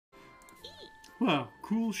Wow,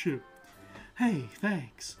 cool ship. Hey,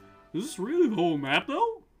 thanks. Is this really the whole map,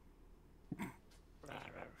 though?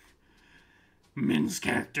 Min's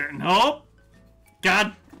character. Nope.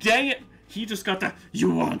 God dang it. He just got the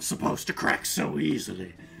 "you weren't supposed to crack so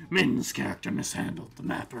easily." Min's character mishandled the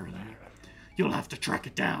map earlier. You'll have to track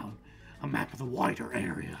it down. A map of the wider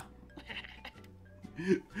area.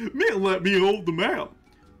 Min let me hold the map.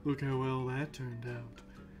 Look how well that turned out.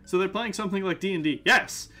 So they're playing something like D&D.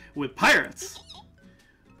 Yes, with pirates.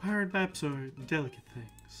 Pirate maps are delicate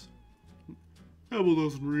things. Apple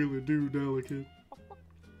doesn't really do delicate.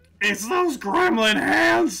 It's those gremlin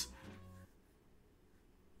hands!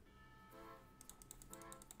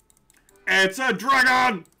 It's a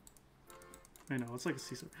dragon! I know, it's like a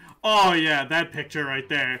sea serpent. Oh yeah, that picture right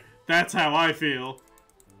there. That's how I feel.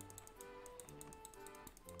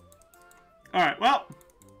 Alright, well.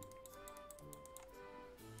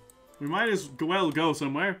 We might as well go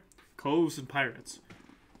somewhere. Coves and pirates.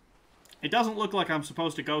 It doesn't look like I'm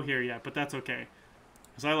supposed to go here yet, but that's okay.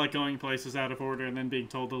 Because I like going places out of order and then being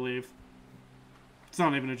told to leave. It's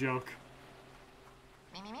not even a joke.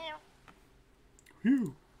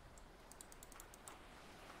 Phew.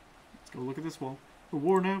 Let's go look at this wall. A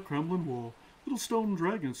worn-out, crumbling wall. Little stone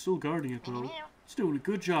dragon still guarding it, though. It's doing a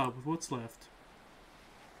good job with what's left.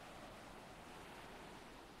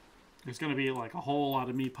 There's gonna be, like, a whole lot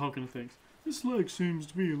of me poking at things. This leg seems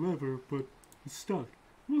to be a lever, but it's stuck.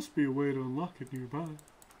 Must be a way to unlock it nearby.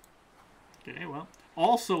 Okay, well.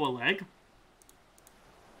 Also a leg.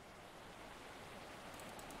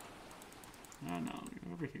 Oh no,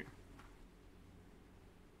 over here.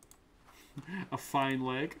 A fine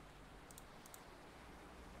leg.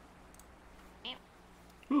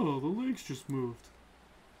 Oh, the legs just moved.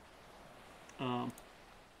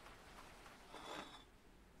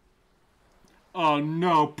 Oh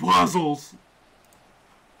no, puzzles!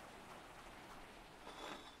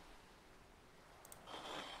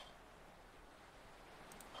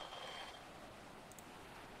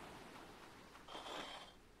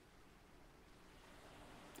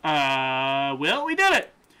 Well, we did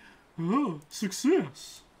it! Oh,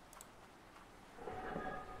 success!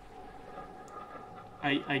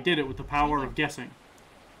 I did it with the power of guessing.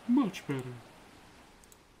 Much better.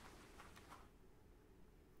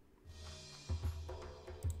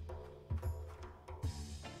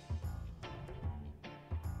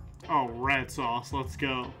 Oh, red sauce, let's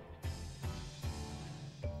go.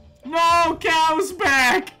 No, cow's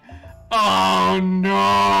back! Oh,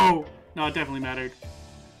 no! No, it definitely mattered.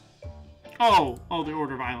 Oh, the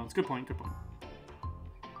Order of Islands. Good point, good point.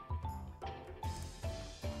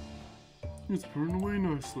 It's burned away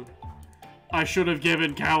nicely. I should have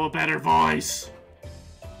given Cow a better voice.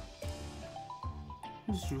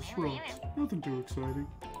 It's just rocks. Nothing too exciting.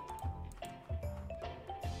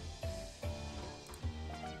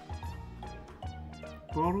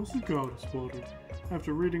 Bottles of goddess water.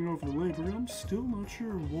 After reading over the label, I'm still not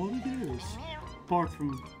sure what it is. Apart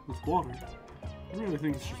from it's water. I really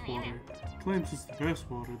think it's just water. It claims it's the best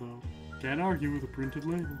water, though. Can't argue with a printed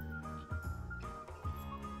label.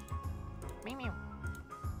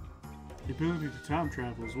 The ability to time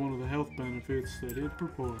travel is one of the health benefits that it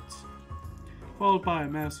purports. Followed by a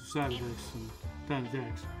massive side effects and tiny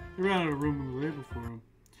attacks. They ran out of room in the label for him.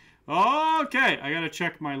 Okay, I gotta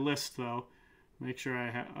check my list, though. Make sure I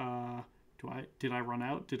have, did I run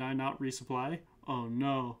out? Did I not resupply? Oh,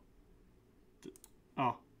 no.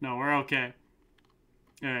 Oh, no, we're okay.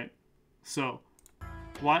 Alright, so,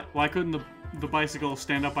 why couldn't the bicycle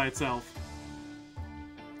stand up by itself?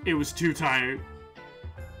 It was too tired.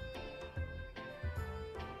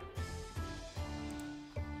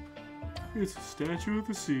 It's a statue of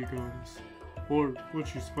the sea goddess. Or what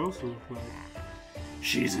she's supposed to look like.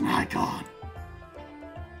 She's an icon.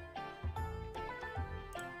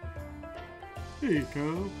 Hey,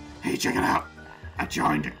 Kyle. Hey, check it out. I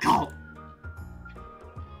joined a cult.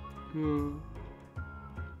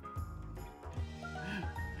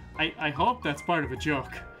 I hope that's part of a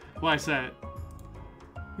joke. Why is that?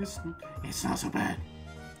 It's not so bad.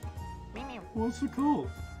 What's the cult?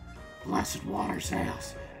 Blessed Water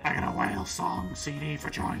Sales. I got a whale song CD for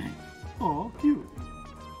joining. Oh, cute.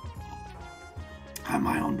 I'm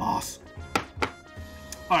my own boss.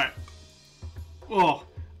 Alright. Oh,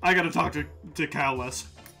 I gotta talk to Kyle less.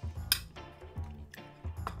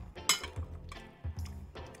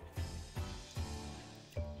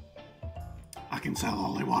 I can sell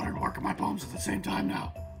holy water and work on my poems at the same time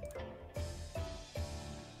now.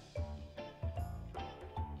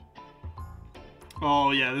 Oh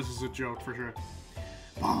yeah, this is a joke for sure.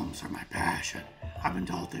 Poems are my passion. I've been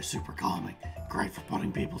told they're super calming, great for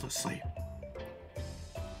putting people to sleep.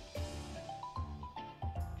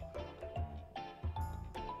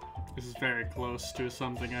 This is very close to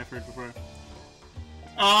something I've heard before.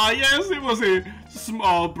 Ah, yes, it was a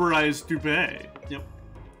small price to pay. Yep.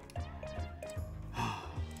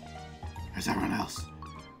 Where's everyone else?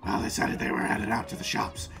 Well, they said they were headed out to the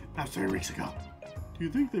shops about 3 weeks ago. Do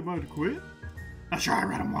you think they might have quit? Not sure, I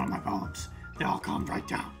read them one of my poems. They all calmed right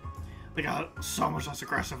down. They got so much less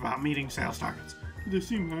aggressive about meeting sales targets. Did they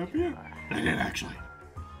seem happier? They did, actually.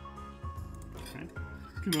 Okay.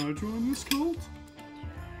 Can I join this cult?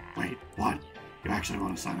 Wait, what? You actually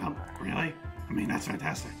want to sign up? Really? I mean, that's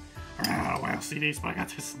fantastic. I ran out of whale CDs, but I got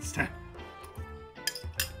this instead.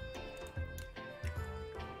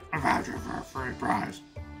 A voucher for a free prize.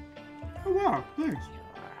 Oh wow, thanks.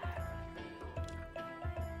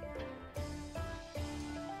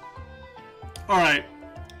 Alright,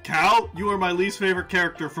 Cal, you are my least favorite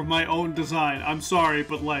character from my own design. I'm sorry,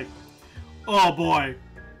 but like, oh boy.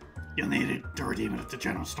 You'll need it to redeem it at the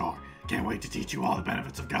general store. Can't wait to teach you all the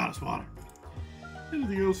benefits of goddess water.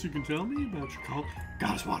 Anything else you can tell me about your cult?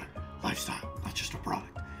 Goddess water, lifestyle, not just a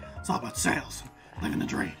product. It's all about sales, living the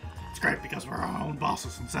dream. It's great because we're our own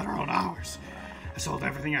bosses and set our own hours. I sold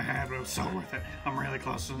everything I had, but it was so worth it. I'm really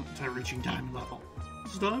close to reaching diamond level.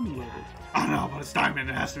 It's diamond level. I don't know, but it's diamond.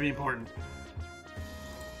 It has to be important.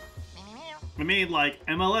 I mean, like,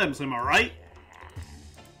 MLMs, am I right?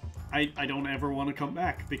 I don't ever want to come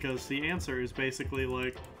back, because the answer is basically,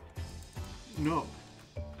 like, no.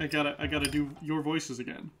 I gotta do your voices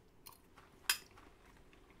again.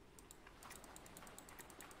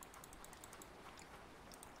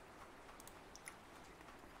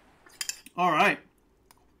 Alright.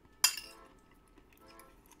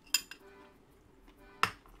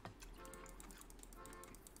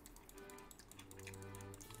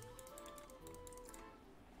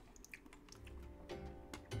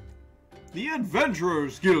 The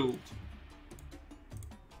Adventurers Guild.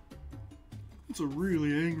 It's a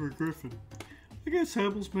really angry griffin. I guess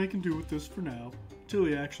Hebble's making do with this for now, until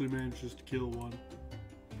he actually manages to kill one.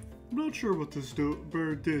 I'm not sure what this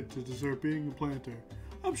bird did to deserve being a planter.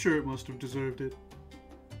 I'm sure it must have deserved it.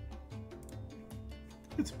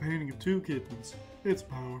 It's a painting of 2 kittens. It's a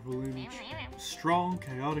powerful image. Strong,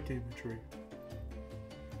 chaotic imagery.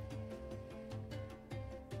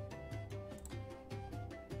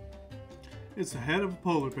 It's the head of a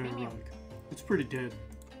polar bear rug. It's pretty dead.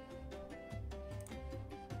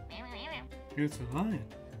 It's a lion.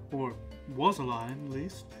 Or was a lion, at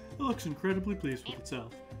least. It looks incredibly pleased with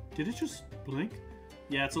itself. Did it just blink?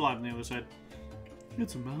 Yeah, it's alive on the other side.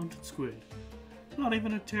 It's a mounted squid. Not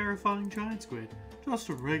even a terrifying giant squid. Just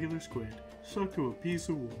a regular squid, stuck to a piece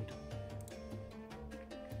of wood.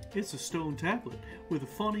 It's a stone tablet with a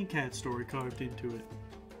funny cat story carved into it.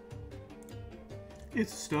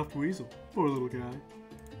 It's a stuffed weasel. Poor little guy.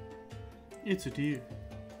 It's a deer.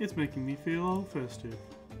 It's making me feel all festive.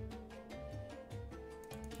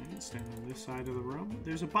 And stand on this side of the room.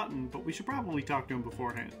 There's a button, but we should probably talk to him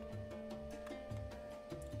beforehand.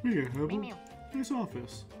 Here, Hubble. Nice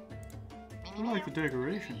office. I like the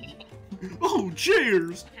decoration. Oh,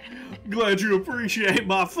 cheers! Glad you appreciate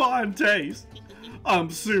my fine taste. I'm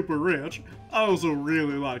super rich. I also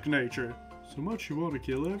really like nature. So much you want to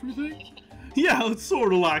kill everything? Yeah, it's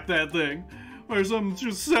sort of like that thing. Where something's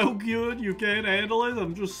just so good you can't handle it.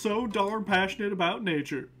 I'm just so darn passionate about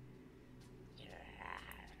nature.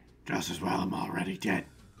 Just as well I'm already dead.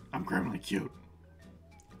 I'm criminally cute.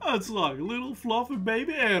 It's like little fluffy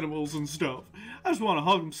baby animals and stuff. I just want to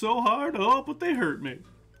hug them so hard, oh, but they hurt me.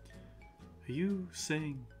 Are you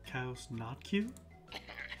saying cows not cute?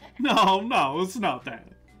 No, it's not that.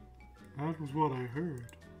 That was what I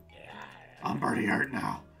heard. I'm pretty hurt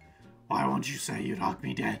now. Why won't you say you'd hug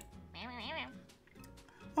me dead?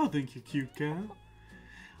 I think you're cute, cow.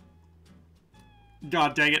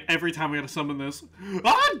 God dang it, every time we gotta summon this.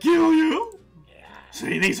 I'd kill you!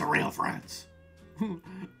 See, these are real friends.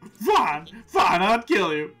 Fine, I'd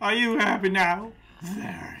kill you. Are you happy now?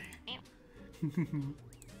 Very.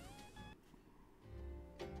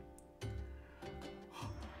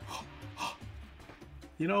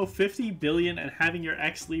 You know, 50 billion and having your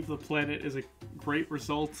ex leave the planet is a great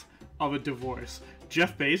result of a divorce.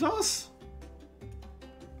 Jeff Bezos?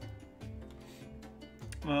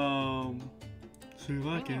 So you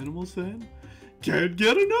like animals then? Can't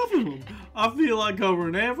get enough of them. I feel like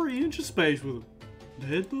covering every inch of space with them.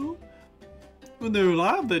 Dead though? When they're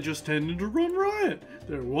alive, they just tended to run riot.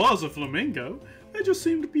 There was a flamingo. They just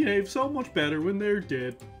seem to behave so much better when they're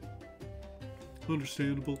dead.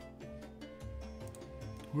 Understandable.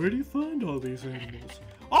 Where do you find all these animals?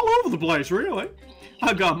 All over the place, really.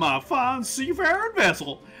 I got my fine seafaring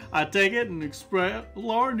vessel. I take it and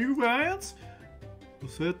explore new lands.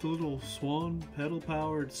 Was that the little swan,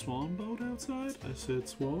 pedal-powered swan boat outside? I said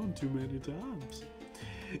swan too many times.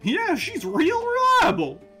 Yeah, she's real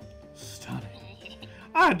reliable. Stunning.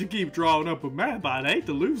 I had to keep drawing up a map. I'd hate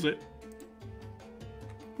to lose it.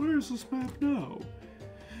 Where's this map now?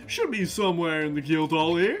 Should be somewhere in the guild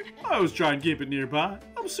hall here. I always try and keep it nearby.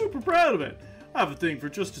 I'm super proud of it. I have a thing for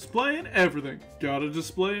just displaying everything. Gotta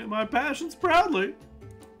display my passions proudly.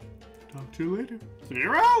 Talk to you later. See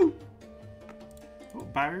you around. Oh,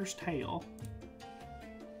 bear's tail.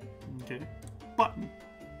 Okay. Button.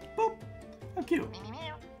 Boop. How cute.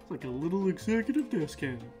 It's like a little executive desk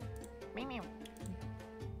cannon.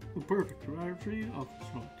 Oh, perfect. Right for you. Oh,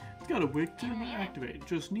 it's got a wick to activate.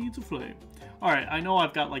 Just needs a flame. Alright, I know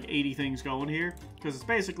I've got like 80 things going here, because it's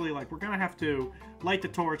basically like we're going to have to light the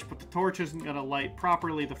torch, but the torch isn't going to light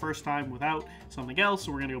properly the first time without something else,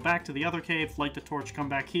 so we're going to go back to the other cave, light the torch, come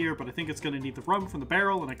back here, but I think it's going to need the rum from the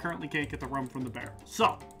barrel, and I currently can't get the rum from the barrel.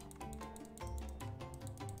 So,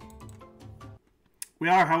 we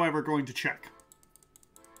are, however, going to check.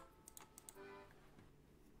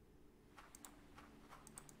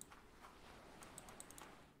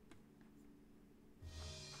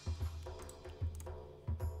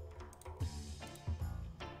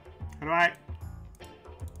 Alright.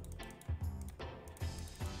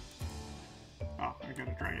 Oh, I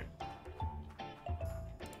gotta drag it.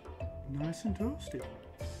 Nice and toasty.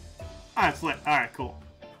 Ah, it's lit. Alright, cool.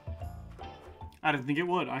 I didn't think it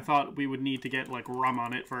would. I thought we would need to get, like, rum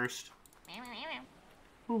on it first.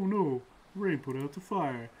 Oh no. Rain put out the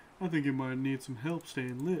fire. I think it might need some help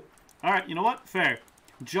staying lit. Alright, you know what? Fair.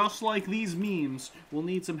 Just like these memes, we'll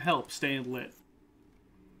need some help staying lit.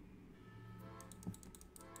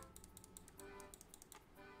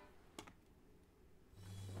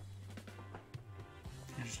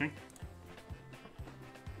 Interesting.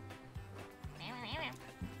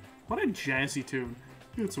 What a jazzy tune.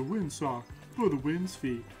 It's a windsock for the wind's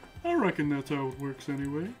feet. I reckon that's how it works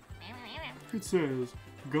anyway. It says,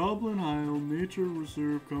 Goblin Isle Nature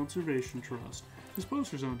Reserve Conservation Trust. There's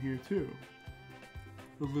posters on here too.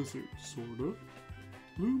 A lizard, sorta.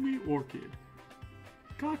 Bloomy orchid.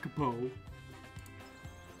 Kakapo.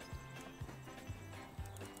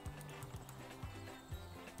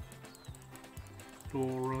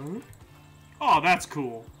 Alright. Oh, that's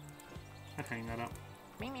cool. I'd hang that up.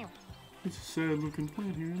 It's a sad looking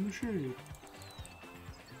plant here in the shade.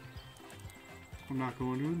 I'm not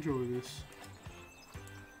going to enjoy this.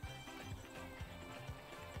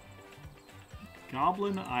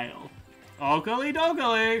 Goblin Isle. Oakley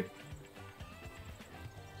dokley!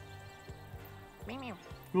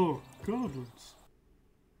 Oh, goblins.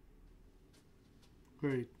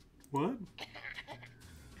 Wait, what?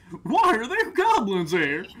 Why are there goblins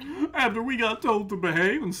here? After we got told to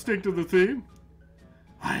behave and stick to the theme?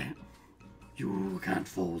 You can't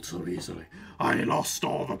fold so easily. I lost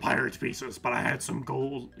all the pirate pieces, but I had some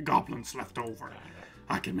gold goblins left over.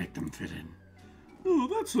 I can make them fit in. Oh,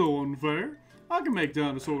 that's so unfair. I can make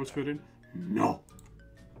dinosaurs fit in. No.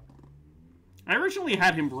 I originally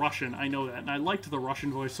had him Russian, I know that, and I liked the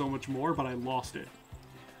Russian voice so much more, but I lost it.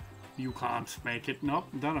 You can't make it. Nope,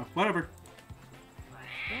 don't know. Whatever.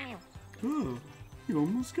 Oh, you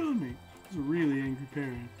almost got me. He's a really angry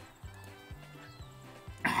parent.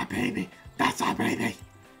 Ah, baby. That's our baby.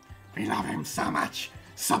 We love him so much.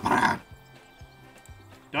 So proud.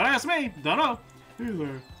 Don't ask me. Don't know. Hey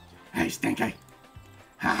there. Hey, Stinky.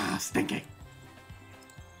 Ah, Stinky.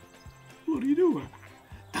 What are you doing?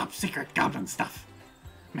 Top secret goblin stuff.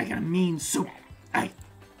 Making a mean soup. Hey,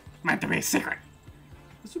 meant to be a secret.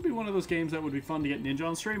 This would be one of those games that would be fun to get Ninja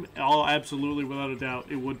on stream. Oh, absolutely, without a doubt,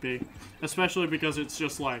 it would be. Especially because it's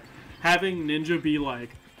just like, having Ninja be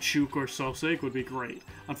like Chook or Sosig would be great.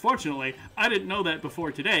 Unfortunately, I didn't know that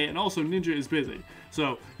before today, and also Ninja is busy.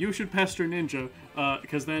 So, you should pester Ninja,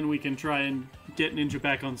 because then we can try and get Ninja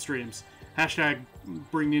back on streams. Hashtag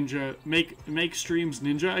bring Ninja, make streams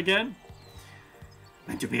Ninja again.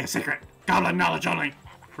 Meant to be a secret. Goblin knowledge only.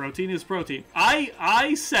 Protein is protein.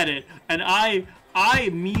 I said it, and I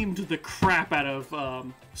memed the crap out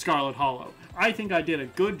of Scarlet Hollow. I think I did a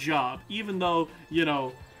good job, even though, you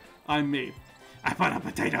know, I'm me. I put a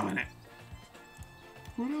potato in it.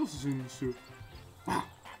 What else is in the soup? Well,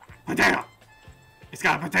 potato. It's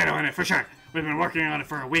got a potato in it for sure. We've been working on it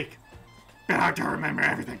for a week. Bit hard to remember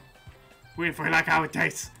everything. If we like how it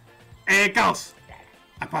tastes, it goes.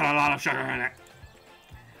 I put a lot of sugar in it.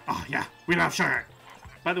 Oh yeah, we love sugar.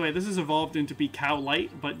 By the way, this has evolved into be cow light,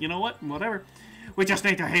 but you know what? Whatever. We just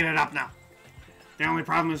need to heat it up now. The only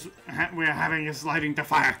problem is we're having is lighting the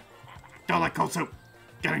fire. Don't like cold soup.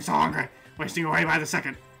 Getting so hungry. Wasting away by the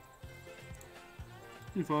second.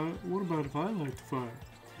 What about if I light the fire?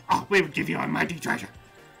 Oh, we would give you a mighty treasure.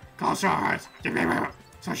 Call stars.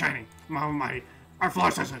 So shiny. Mighty. Our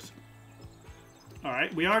floor scissors.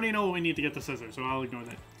 Alright, we already know what we need to get the scissors, so I'll ignore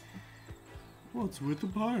that. What's with the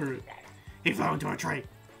pirate? He flew into a tree.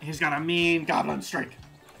 He's got a mean goblin streak.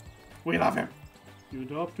 We love him. You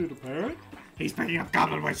adopted a parrot? He's picking up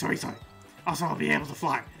goblin waste so easily. Also, he'll be able to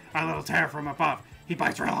fly. Our little terror from above. He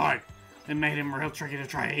bites real hard. It made him real tricky to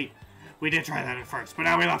try to eat. We did try that at first, but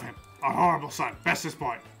now we love him. Our horrible son. Bestest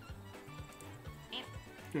boy.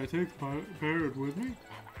 Can I take the parrot with me?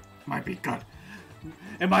 Might be good.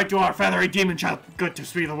 It might do our feathery demon child good to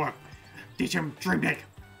speed the work. Teach him dream big.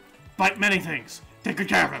 Bite many things. Take good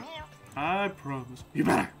care of him. I promise. You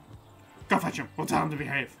better. Go fetch him. We'll tell him to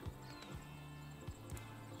behave.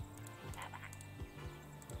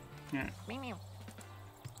 Yeah.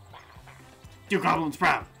 Do goblins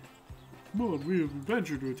proud. Come on, we have an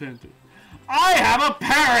adventure to attend to. I have a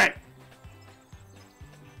parrot!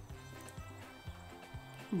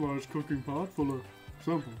 A large cooking pot full of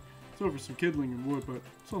something. It's over some kindling and wood, but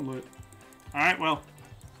it's unlit. Alright, well,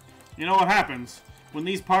 you know what happens. When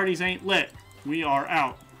these parties ain't lit, we are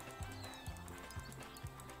out.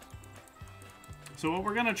 So what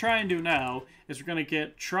we're going to try and do now is we're going to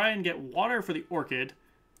try and get water for the orchid.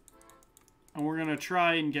 And we're going to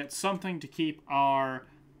try and get something to keep our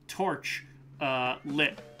torch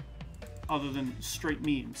lit, other than straight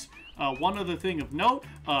memes. One other thing of note,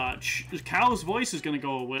 Cal's voice is going to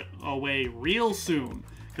go away real soon,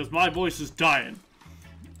 because my voice is dying.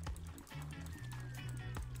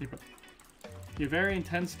 Your very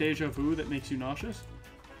intense deja vu that makes you nauseous?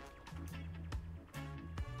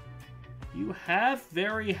 You have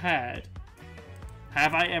very had.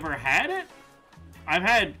 Have I ever had it? I've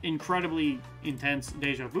had incredibly intense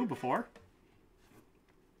deja vu before.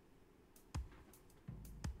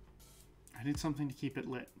 I need something to keep it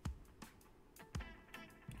lit.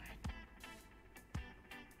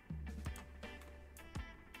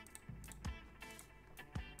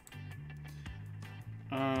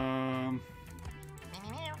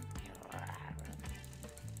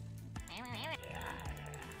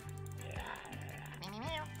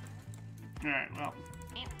 Alright, well.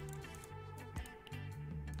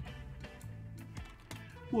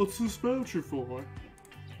 What's this voucher for?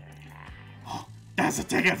 Oh, that's a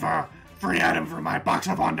ticket for a free item from my box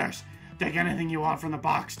of wonders. Take anything you want from the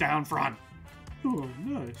box down front. Oh,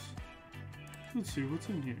 nice. Let's see what's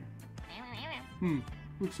in here.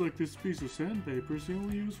 Looks like this piece of sandpaper is the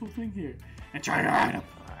only useful thing here. Enjoy your item.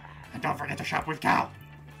 And don't forget to shop with Cal.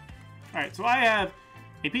 Alright, so I have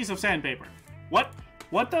a piece of sandpaper.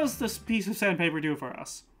 What does this piece of sandpaper do for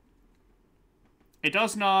us? It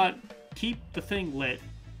does not keep the thing lit.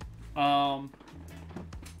 It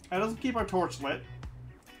doesn't keep our torch lit.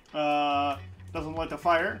 Doesn't light the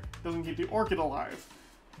fire. Doesn't keep the orchid alive.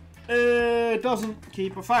 It doesn't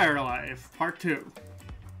keep a fire alive. Part 2.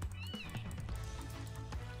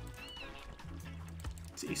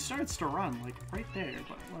 See, he starts to run, like, right there,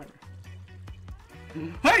 but whatever.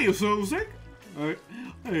 Hey, Sosig!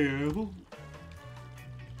 Hey, Apple.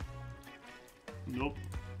 Nope.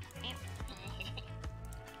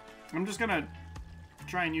 I'm just gonna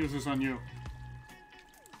try and use this on you.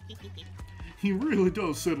 He really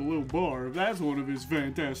does set a low bar. That's one of his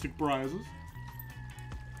fantastic prizes.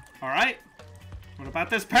 Alright. What about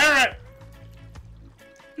this parrot?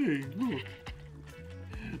 Hey, look.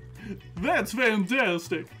 That's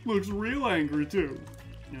fantastic. Looks real angry, too.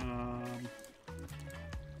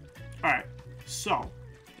 Alright. So,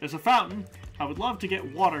 there's a fountain. I would love to get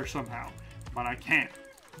water somehow, but I can't.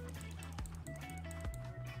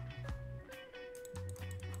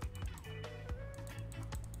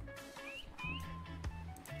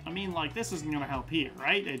 I mean, like, this isn't gonna help here,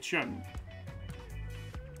 right? It shouldn't.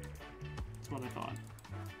 That's what I thought.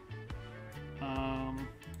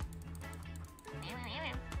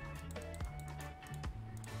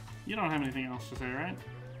 You don't have anything else to say, right?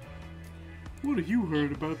 What have you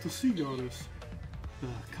heard about the sea goddess? The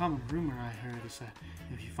common rumor I heard is that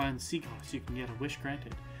if you find the sea goddess, you can get a wish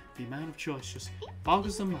granted. The amount of choice just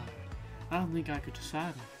boggles the mind. I don't think I could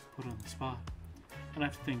decide if put on the spot. I'd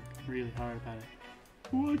have to think really hard about it.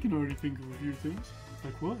 Well, I can already think of a few things.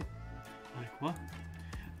 Like what? Like what?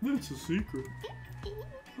 That's a secret.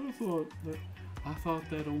 I thought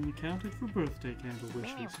that only counted for birthday candle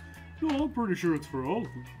wishes. No, I'm pretty sure it's for all of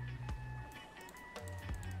them.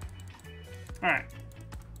 Alright.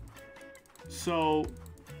 So,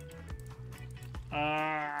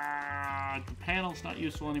 the panel's not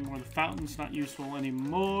useful anymore. The fountain's not useful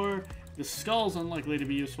anymore. The skull's unlikely to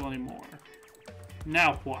be useful anymore.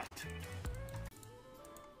 Now what?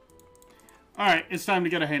 Alright, it's time to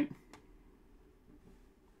get a hint.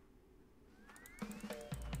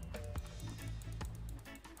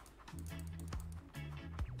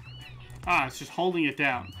 Ah, it's just holding it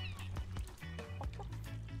down.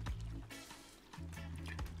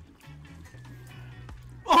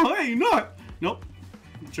 Oh, hey, not! Nope.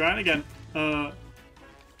 Try it again.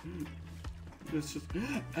 It's just...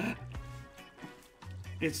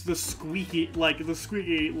 It's the squeaky, like,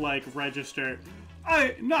 register.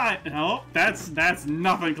 No, that's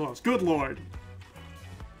nothing close. Good lord.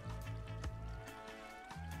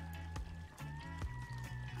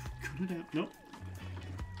 Cut it out. Nope.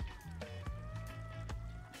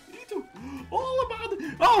 All about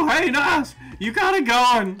it. Oh, hey, Nas! You got it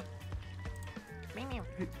going!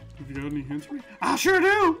 Have you got any hints for me? I sure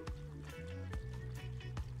do!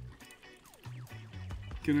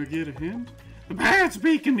 Can I get a hint? The parrot's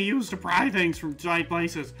beak can be used to pry things from tight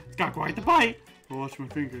places. It's got quite the bite. I'll watch my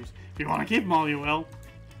fingers. If you want to keep them all, you will.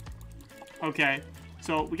 Okay,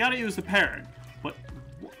 so we gotta use the parrot. But,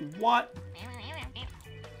 what?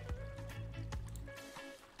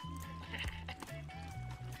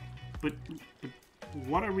 But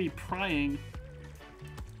what are we prying?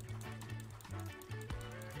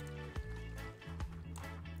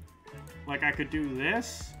 Like I could do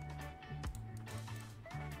this?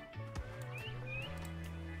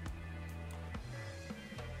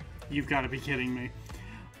 You've got to be kidding me.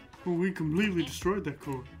 Oh, we completely destroyed that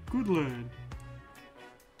core. Good lad.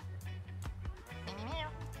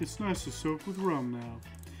 It's nice to soak with rum now.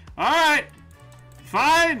 Alright!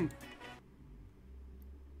 Fine!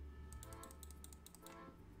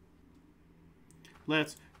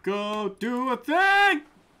 Let's go do a thing!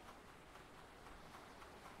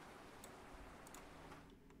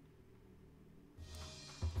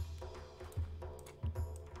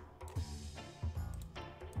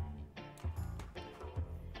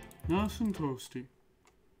 Nice and toasty.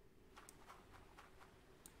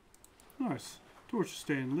 Nice. Torch is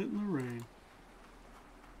staying lit in the rain.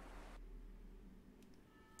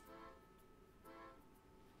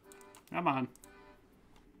 Come on.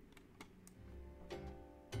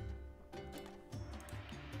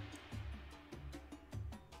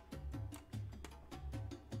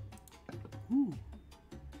 Ooh.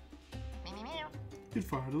 It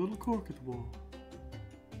fired a little cork at the wall.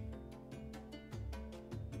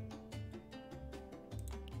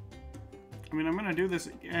 I mean, I'm gonna do this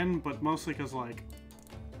again, but mostly because, like,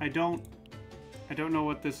 I don't know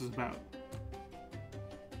what this is about.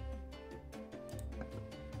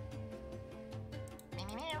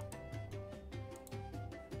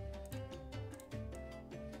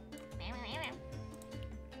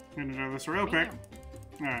 I'm gonna do this real quick.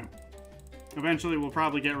 Alright. Eventually, we'll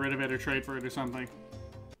probably get rid of it or trade for it or something.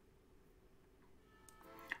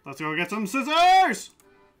 Let's go get some scissors!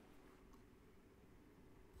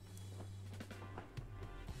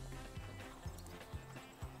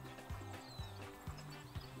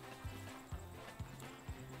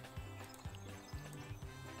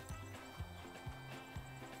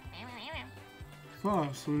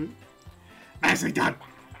 Fastly. Nicely done.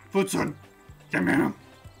 Footson, give me him.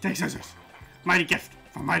 Take scissors. Mighty gift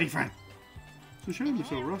from mighty friend. It's a shame they're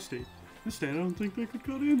so rusty. Instead, I don't think they could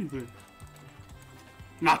cut anything.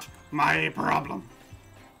 Not my problem.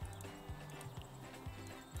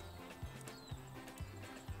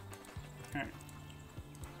 Okay.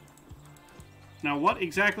 Now, what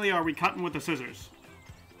exactly are we cutting with the scissors?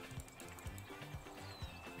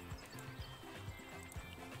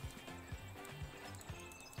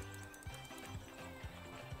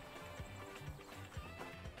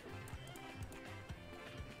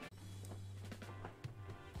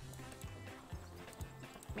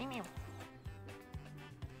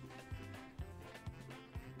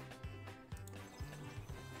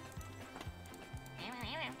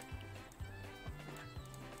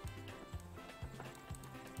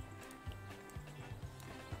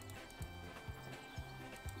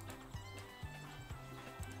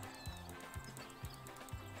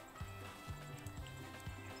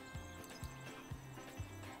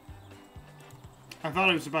 I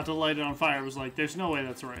thought I was about to light it on fire. I was like, there's no way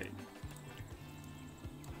that's right.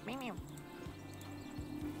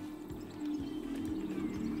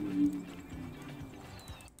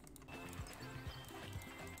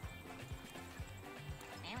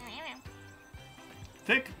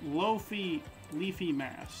 Thick, leafy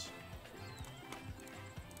mass.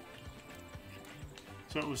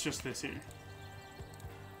 So it was just this here.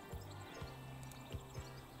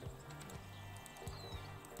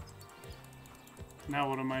 Now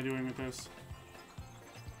what am I doing with this?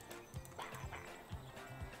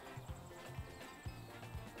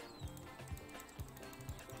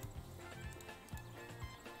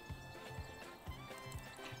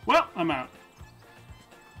 Well, I'm out.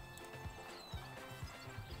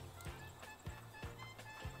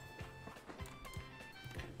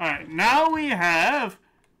 Alright, now we have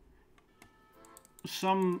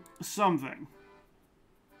something.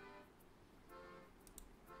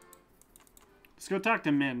 Let's go talk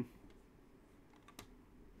to Min.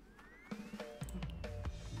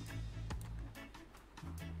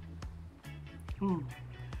 Ooh,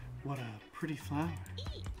 what a pretty flower.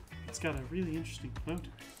 It's got a really interesting flow to it.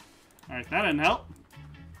 Alright, that didn't help.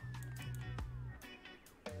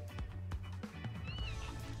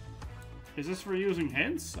 Is this for using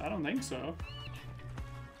hints? I don't think so.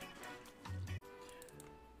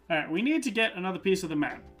 Alright, we need to get another piece of the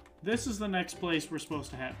map. This is the next place we're supposed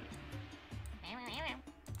to have it.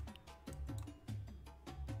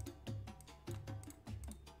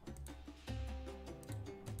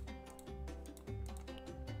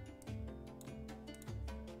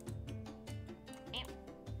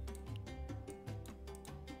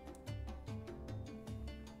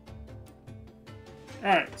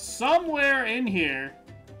 Alright, somewhere in here,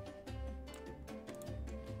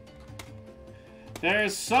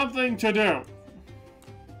 there's something to do.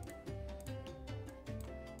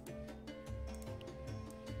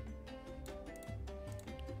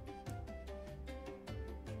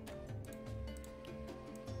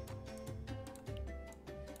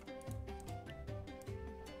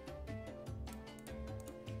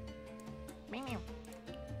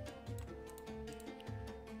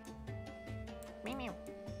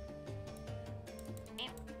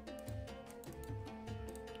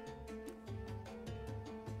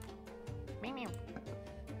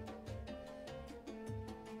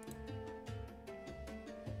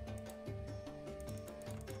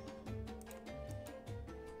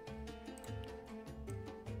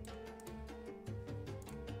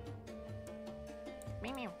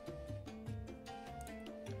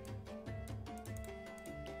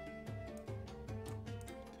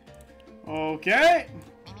 Okay.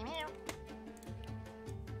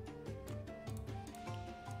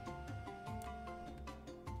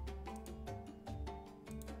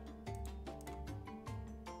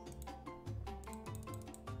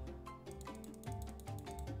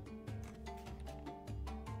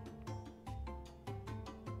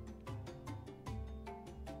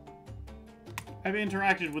 I've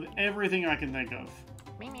interacted with everything I can think of.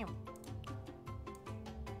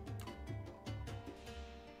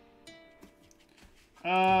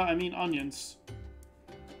 I mean onions.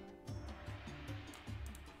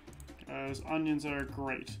 Because onions are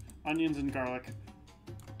great. Onions and garlic.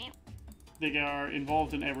 They are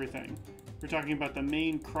involved in everything. If we're talking about the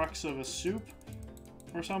main crux of a soup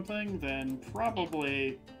or something, then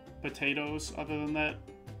probably potatoes. Other than that,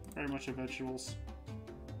 very much of vegetables.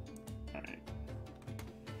 Alright.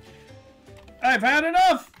 I've had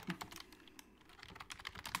enough!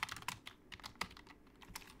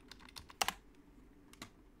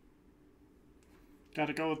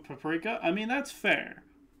 Gotta go with paprika? I mean, that's fair.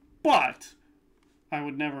 But I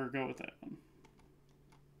would never go with that one.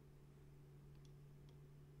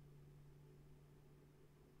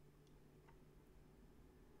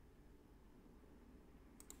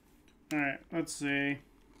 Alright, let's see.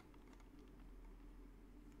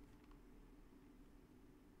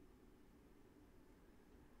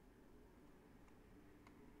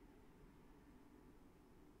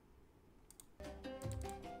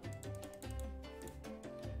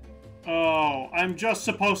 Oh, I'm just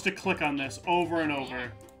supposed to click on this over and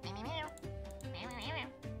over.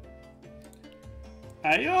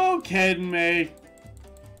 Are you kidding me?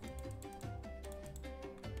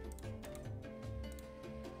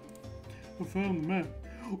 I found the map.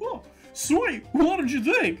 Oh, sweet! What did you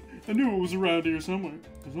think? I knew it was around here somewhere.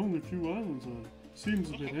 There's only a few islands on it. Seems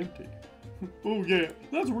a bit empty. Oh yeah,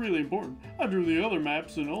 that's really important. I drew the other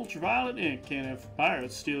maps in ultraviolet ink. Can't have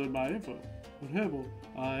pirates stealing my info. But Hebel,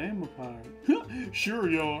 I am a pirate. Sure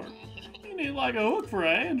you are. You need like a hook for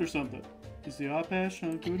a hand or something. Is the eye patch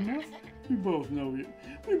not good enough? We both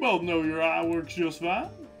know your eye works just fine.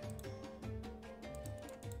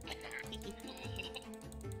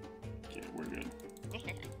 Okay, we're good.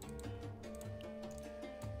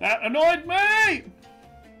 That annoyed me!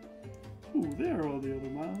 Ooh, there are all the other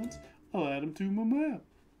islands. I'll add them to my map.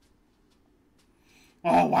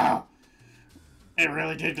 Oh wow! It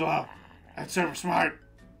really did glow. That's super smart.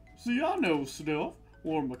 See, I know stuff.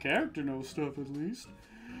 Or my character knows stuff, at least.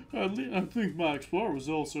 I think my explorer was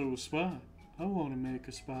also a spy. I want to make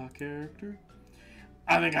a spy character.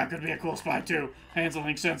 I think I could be a cool spy too.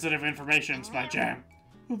 Handling sensitive information's my jam.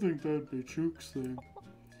 I think that'd be Chook's thing.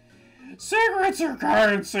 Secrets are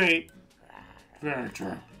currency! Very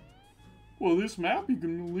true. Well, this map, you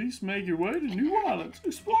can at least make your way to new islands,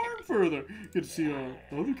 exploring further. Get to see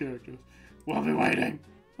other characters. We'll be waiting.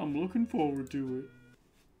 I'm looking forward to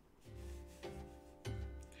it.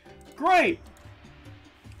 Great!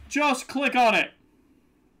 Just click on it.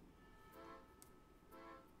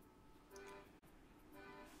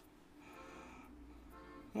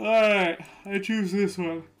 Alright, I choose this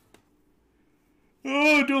one.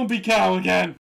 Oh, don't be cow again.